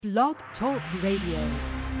Blog Talk Radio.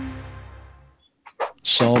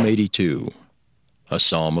 Psalm 82, a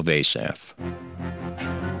psalm of Asaph.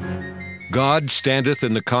 God standeth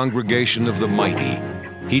in the congregation of the mighty.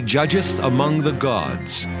 He judgeth among the gods.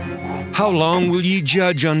 How long will ye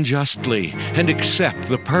judge unjustly, and accept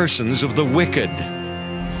the persons of the wicked?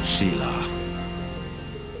 Selah.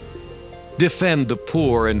 Defend the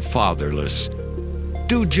poor and fatherless.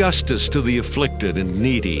 Do justice to the afflicted and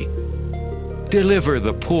needy. Deliver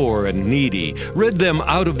the poor and needy. Rid them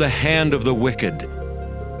out of the hand of the wicked.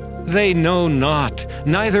 They know not,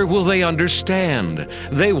 neither will they understand.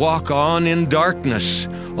 They walk on in darkness.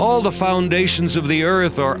 All the foundations of the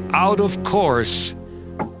earth are out of course.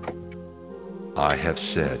 I have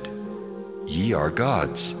said, Ye are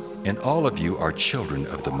gods, and all of you are children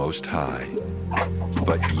of the Most High.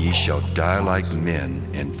 But ye shall die like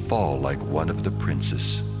men, and fall like one of the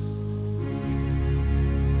princes.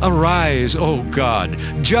 Arise, O God,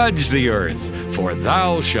 judge the earth, for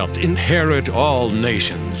thou shalt inherit all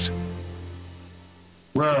nations.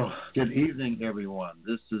 Well, good evening, everyone.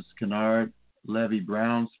 This is Kennard Levy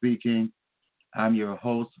Brown speaking. I'm your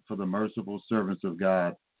host for the Merciful Servants of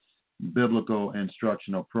God biblical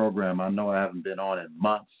instructional program. I know I haven't been on in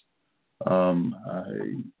months.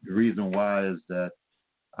 The reason why is that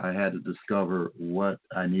I had to discover what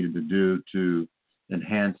I needed to do to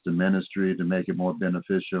enhance the ministry, to make it more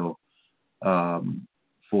beneficial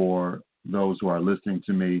for those who are listening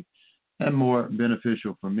to me, and more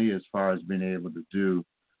beneficial for me as far as being able to do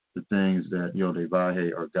the things that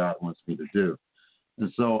Yodevahe or God wants me to do.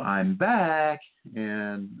 And so I'm back,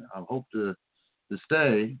 and I hope to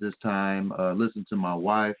stay this time, listen to my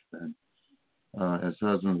wife, and as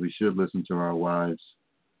husbands we should listen to our wives.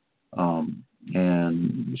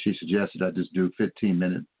 And she suggested I just do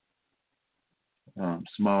 15-minute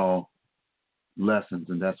small lessons,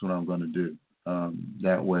 and that's what I'm going to do.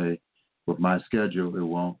 That way, with my schedule, it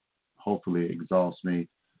won't hopefully exhaust me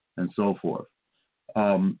and so forth.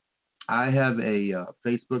 I have a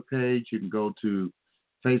Facebook page. You can go to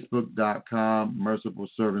facebook.com, Merciful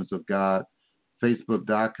Servants of God,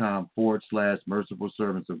 facebook.com/Merciful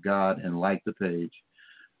Servants of God, and like the page.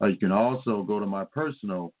 You can also go to my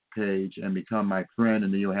personal page and become my friend,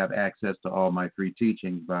 and then you'll have access to all my free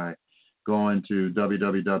teachings by going to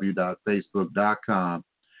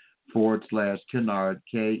www.facebook.com/Kennard,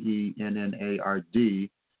 Kennard,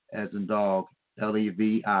 as in dog,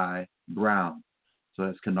 Levi Brown. So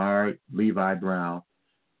that's Kennard Levi Brown.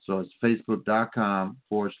 So it's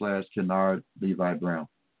facebook.com/Kennard Levi Brown.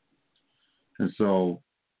 And so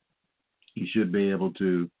you should be able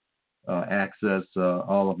to access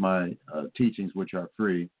all of my teachings, which are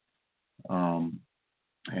free, and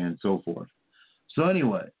so forth. So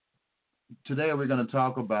anyway, today we're going to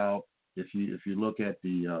talk about, if you look at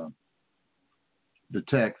the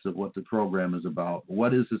text of what the program is about,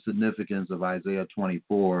 what is the significance of Isaiah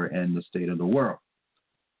 24 and the state of the world?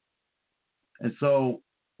 And so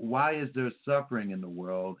why is there suffering in the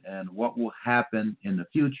world, and what will happen in the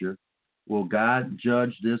future? Will God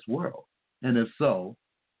judge this world? And if so,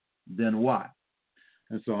 then why?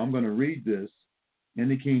 And so I'm going to read this in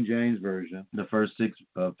the King James Version, the first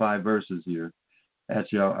 5 verses here.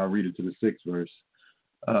 Actually, I'll read it to the 6th verse,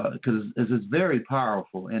 because it's very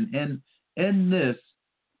powerful. And in this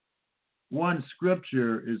one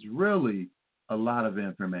scripture is really a lot of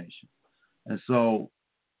information. And so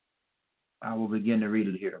I will begin to read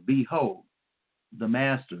it here. Behold, the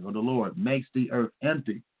Master, or the Lord, makes the earth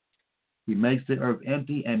empty. He makes the earth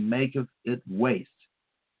empty and maketh it waste.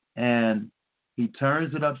 And he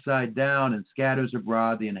turns it upside down and scatters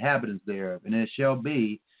abroad the inhabitants thereof. And it shall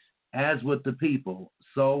be, as with the people,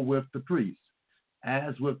 so with the priest.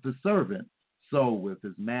 As with the servant, so with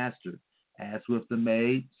his master. As with the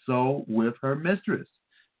maid, so with her mistress.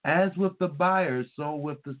 As with the buyer, so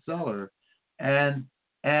with the seller. And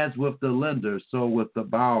as with the lender, so with the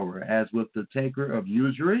borrower. As with the taker of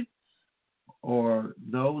usury, or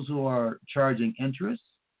those who are charging interest,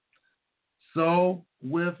 so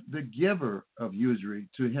with the giver of usury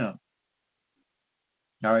to him.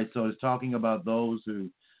 All right, so it's talking about those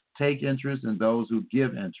who take interest and those who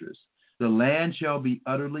give interest. The land shall be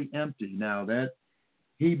utterly empty. Now, that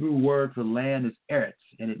Hebrew word for land is eretz,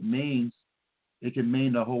 and it can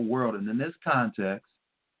mean the whole world. And in this context,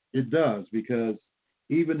 it does, because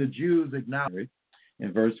even the Jews acknowledge,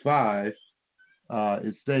 in verse 5,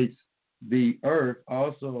 it states, the earth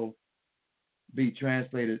also be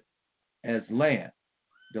translated as land,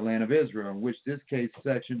 the land of Israel, in which this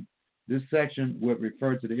section would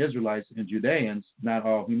refer to the Israelites and Judeans, not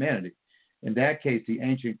all humanity. In that case, the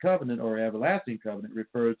ancient covenant or everlasting covenant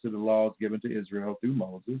refers to the laws given to Israel through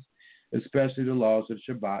Moses, especially the laws of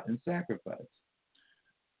Shabbat and sacrifice.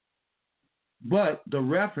 But the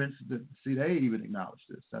reference, see, they even acknowledge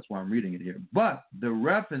this. That's why I'm reading it here. But the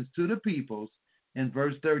reference to the peoples in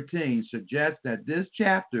verse 13 suggests that this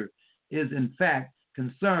chapter is in fact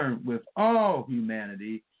concerned with all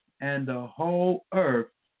humanity and the whole earth,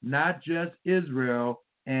 not just Israel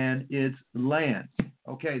and its lands.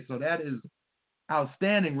 Okay, so that is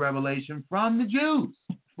outstanding revelation from the Jews,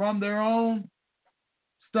 from their own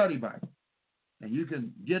study Bible. And you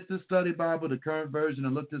can get the study Bible, the current version,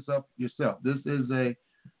 and look this up yourself. This is a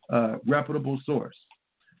reputable source.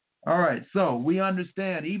 All right, so we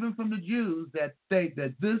understand, even from the Jews, that state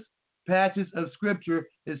that this passage of Scripture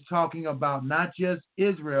is talking about not just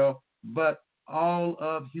Israel, but all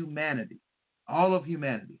of humanity. All of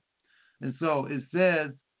humanity. And so it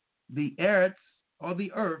says, the eretz, or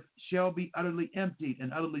the earth, shall be utterly emptied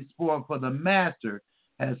and utterly spoiled, for the master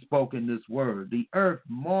has spoken this word. The earth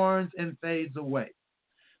mourns and fades away.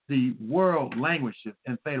 The world languisheth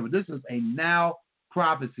and fadeth away. This is a now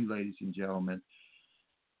prophecy, ladies and gentlemen.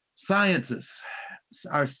 Scientists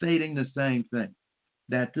are stating the same thing,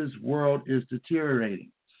 that this world is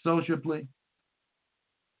deteriorating socially,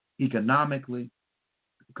 economically,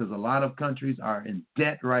 because a lot of countries are in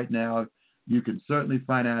debt right now. You can certainly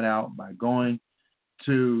find that out by going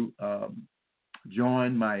to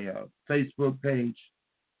join my Facebook page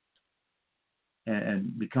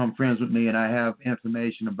and become friends with me, and I have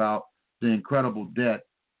information about the incredible debt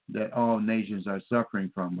that all nations are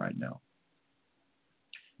suffering from right now.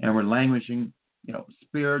 And we're languishing,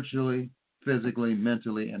 spiritually, physically,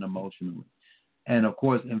 mentally, and emotionally. And, of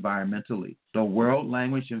course, environmentally. The world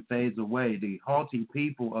languishes and fades away. The haughty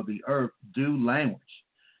people of the earth do languish.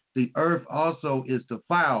 The earth also is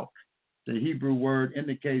defiled. The Hebrew word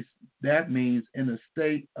indicates that means in a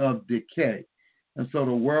state of decay. And so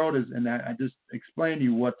the world is, and I just explained to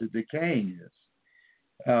you what the decaying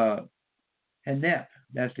is. Hanef,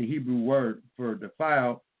 that's the Hebrew word for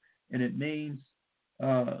defiled, and it means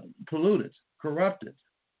polluted, corrupted.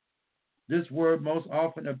 This word most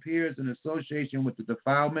often appears in association with the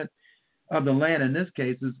defilement of the land. In this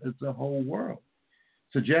case, it's the whole world,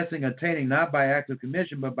 suggesting attaining not by active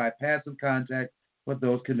commission, but by passive contact with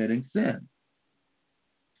those committing sin.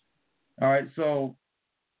 All right, so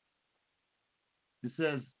it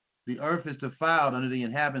says, the earth is defiled under the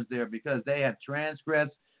inhabitants there because they have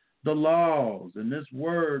transgressed the laws. And this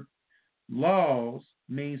word, laws,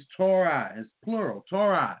 means Torah. It's plural,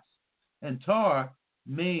 Torahs. And Torah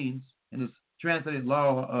means, and it's translated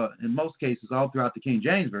law in most cases all throughout the King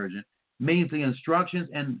James Version, means the instructions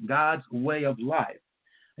and God's way of life.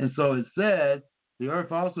 And so it says, the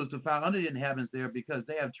earth also is defiled under the inhabitants there because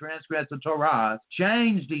they have transgressed the Torah,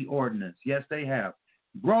 changed the ordinance. Yes, they have.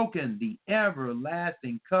 Broken the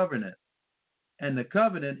everlasting covenant. And the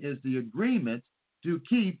covenant is the agreement to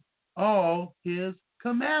keep all his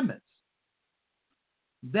commandments.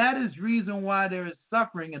 That is reason why there is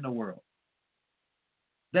suffering in the world.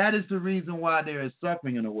 That is the reason why there is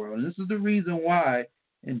suffering in the world. And this is the reason why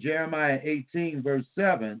in Jeremiah 18, verse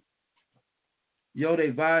 7,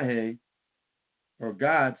 Yodeh-Vaheh, or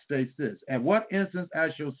God, states this: at what instance I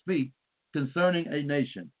shall speak concerning a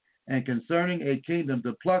nation and concerning a kingdom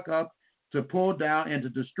to pluck up, to pull down, and to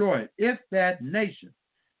destroy it, if that nation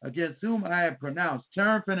against whom I have pronounced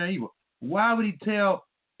turn from their evil. Why would he tell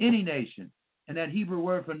any nation? And that Hebrew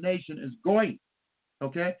word for nation is goy.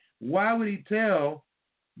 Okay? Why would he tell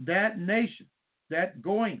that nation, that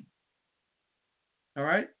goyim, all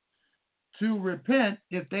right, to repent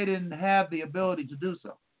if they didn't have the ability to do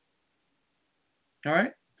so? All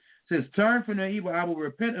right? It says, turn from their evil, I will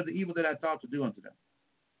repent of the evil that I thought to do unto them.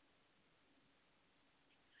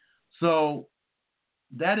 So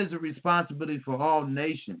that is a responsibility for all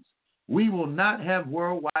nations. We will not have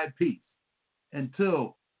worldwide peace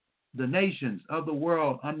until the nations of the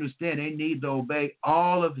world understand they need to obey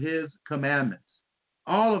all of his commandments.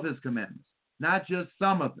 All of his commandments, not just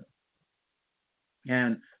some of them.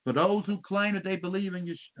 And for those who claim that they believe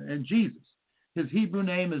in Jesus, his Hebrew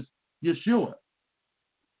name is Yeshua.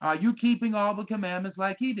 Are you keeping all the commandments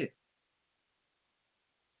like he did?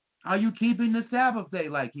 Are you keeping the Sabbath day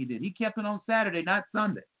like he did? He kept it on Saturday, not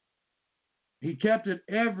Sunday. He kept it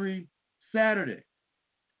every Saturday.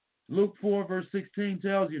 Luke 4, verse 16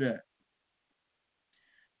 tells you that.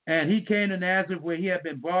 And he came to Nazareth where he had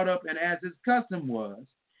been brought up, and as his custom was,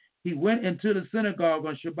 he went into the synagogue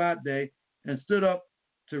on Shabbat day and stood up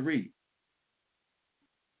to read.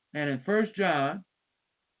 And in 1 John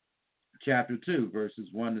chapter 2, verses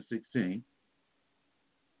 1 to 16,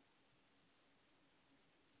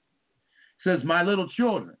 says, my little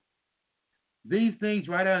children, These things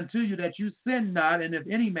write unto you that you sin not, and if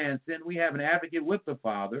any man sin, we have an advocate with the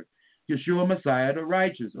Father, Yeshua Messiah the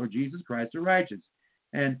righteous, or Jesus Christ the righteous.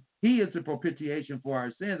 And he is the propitiation for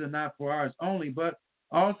our sins, and not for ours only, but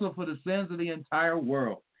also for the sins of the entire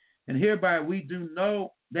world. And hereby we do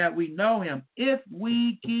know that we know him, if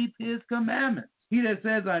we keep his commandments. He that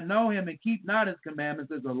says, I know him, and keep not his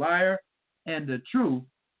commandments, is a liar, and the truth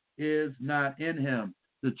is not in him.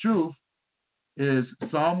 The truth is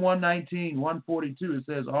Psalm 119, 142. It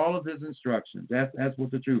says all of his instructions. That's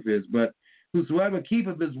what the truth is. But whosoever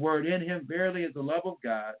keepeth his word, in him verily is the love of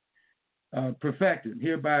God perfected.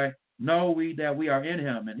 Hereby know we that we are in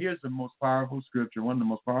him. And here's the most powerful scripture, one of the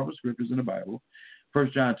most powerful scriptures in the Bible.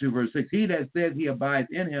 1 John 2, verse 6. He that says he abides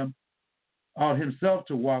in him ought himself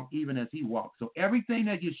to walk even as he walked. So everything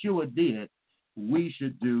that Yeshua did, we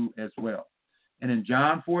should do as well. And in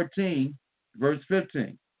John 14, verse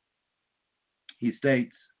 15, he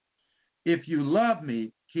states, if you love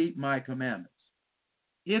me, keep my commandments.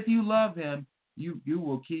 If you love him, you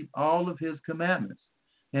will keep all of his commandments.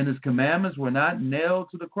 And his commandments were not nailed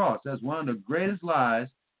to the cross. That's one of the greatest lies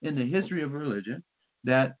in the history of religion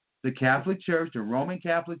that the Catholic Church, the Roman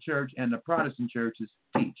Catholic Church, and the Protestant churches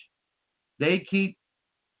teach. They keep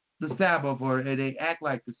the Sabbath, or they act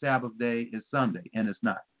like the Sabbath day is Sunday, and it's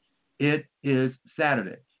not. It is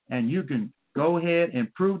Saturday. And you can go ahead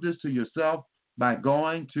and prove this to yourself by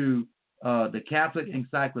going to the Catholic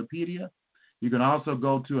Encyclopedia. You can also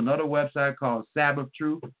go to another website called Sabbath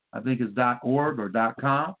Truth. I think it's .org or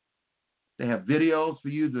 .com. They have videos for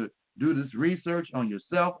you to do this research on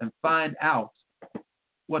yourself and find out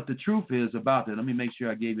what the truth is about that. Let me make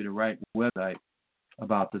sure I gave you the right website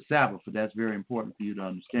about the Sabbath, but that's very important for you to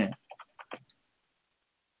understand.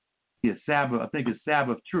 Yes, Sabbath. I think it's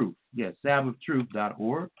Sabbath Truth. Yes,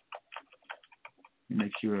 sabbathtruth.org. Let me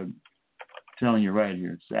make sure I'm telling you right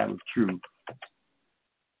here. Sabbath Truth.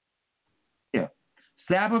 Yeah,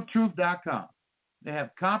 sabbathtruth.com. They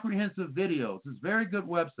have comprehensive videos. It's a very good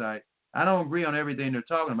website. I don't agree on everything they're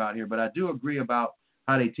talking about here, but I do agree about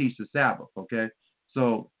how they teach the Sabbath, okay?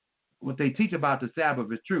 So what they teach about the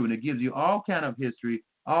Sabbath is true, and it gives you all kind of history,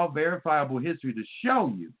 all verifiable history to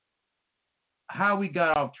show you how we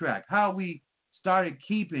got off track, how we started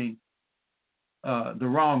keeping the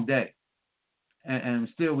wrong day, and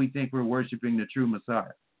still we think we're worshiping the true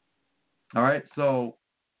Messiah. All right, so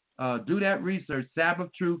do that research,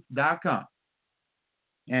 sabbathtruth.com.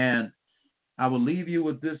 And I will leave you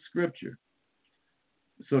with this scripture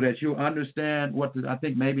so that you'll understand what I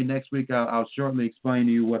think maybe next week I'll shortly explain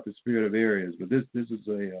to you what the spirit of error is. But this is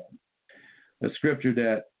a scripture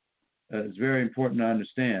that is very important to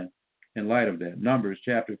understand in light of that. Numbers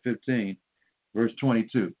chapter 15, verse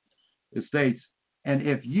 22. It states, and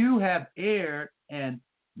if you have erred and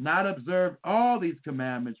not observed all these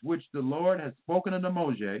commandments which the Lord has spoken unto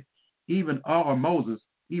Moses, even all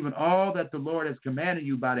that the Lord has commanded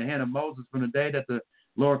you by the hand of Moses from the day that the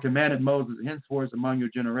Lord commanded Moses henceforth among your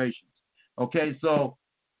generations. Okay, so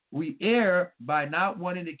we err by not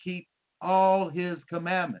wanting to keep all his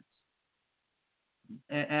commandments.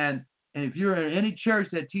 And if you're in any church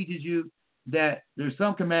that teaches you that there's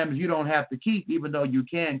some commandments you don't have to keep, even though you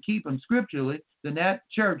can keep them scripturally, then that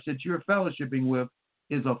church that you're fellowshipping with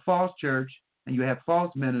is a false church, and you have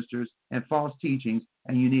false ministers and false teachings,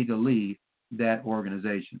 and you need to leave that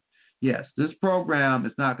organization. Yes, this program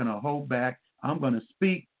is not going to hold back. I'm going to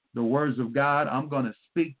speak the words of God. I'm going to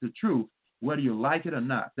speak the truth, whether you like it or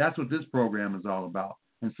not. That's what this program is all about.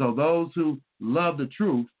 And so those who love the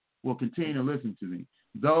truth will continue to listen to me.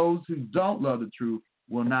 Those who don't love the truth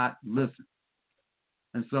will not listen.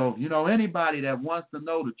 And so if you know anybody that wants to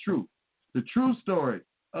know the true story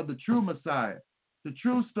of the true Messiah, the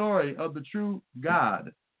true story of the true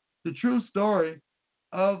God, the true story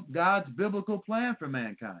of God's biblical plan for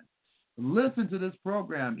mankind, listen to this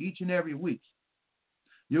program each and every week.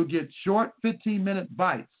 You'll get short 15-minute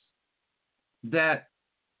bites that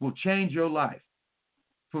will change your life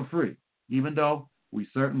for free, even though we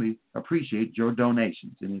certainly appreciate your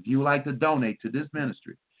donations. And if you like to donate to this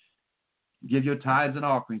ministry, give your tithes and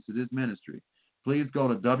offerings to this ministry, please go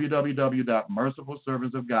to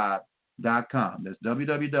www.mercifulservantsofgod.com. That's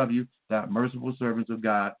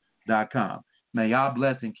www.mercifulservantsofgod.com. May God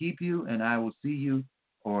bless and keep you, and I will see you,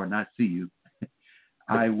 or not see you.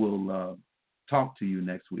 I will talk to you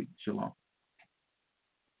next week. Shalom.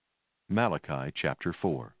 Malachi chapter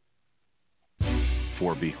 4.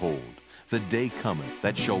 For behold, the day cometh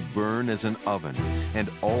that shall burn as an oven, and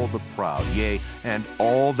all the proud, yea, and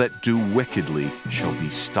all that do wickedly shall be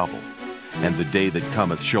stubble. And the day that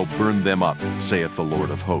cometh shall burn them up, saith the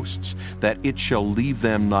Lord of hosts, that it shall leave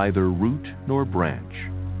them neither root nor branch.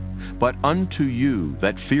 But unto you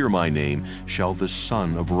that fear my name shall the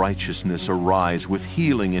Son of Righteousness arise with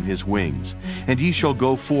healing in his wings. And ye shall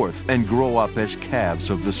go forth and grow up as calves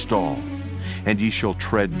of the stall. And ye shall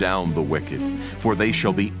tread down the wicked, for they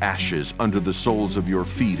shall be ashes under the soles of your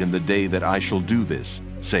feet in the day that I shall do this,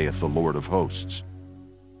 saith the Lord of hosts.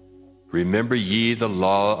 Remember ye the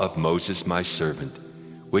law of Moses my servant,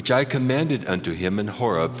 which I commanded unto him in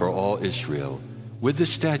Horeb for all Israel, with the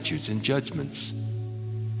statutes and judgments.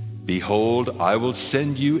 Behold, I will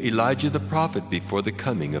send you Elijah the prophet before the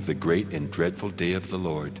coming of the great and dreadful day of the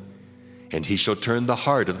Lord. And he shall turn the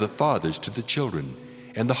heart of the fathers to the children,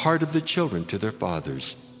 and the heart of the children to their fathers,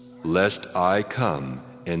 lest I come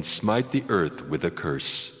and smite the earth with a curse.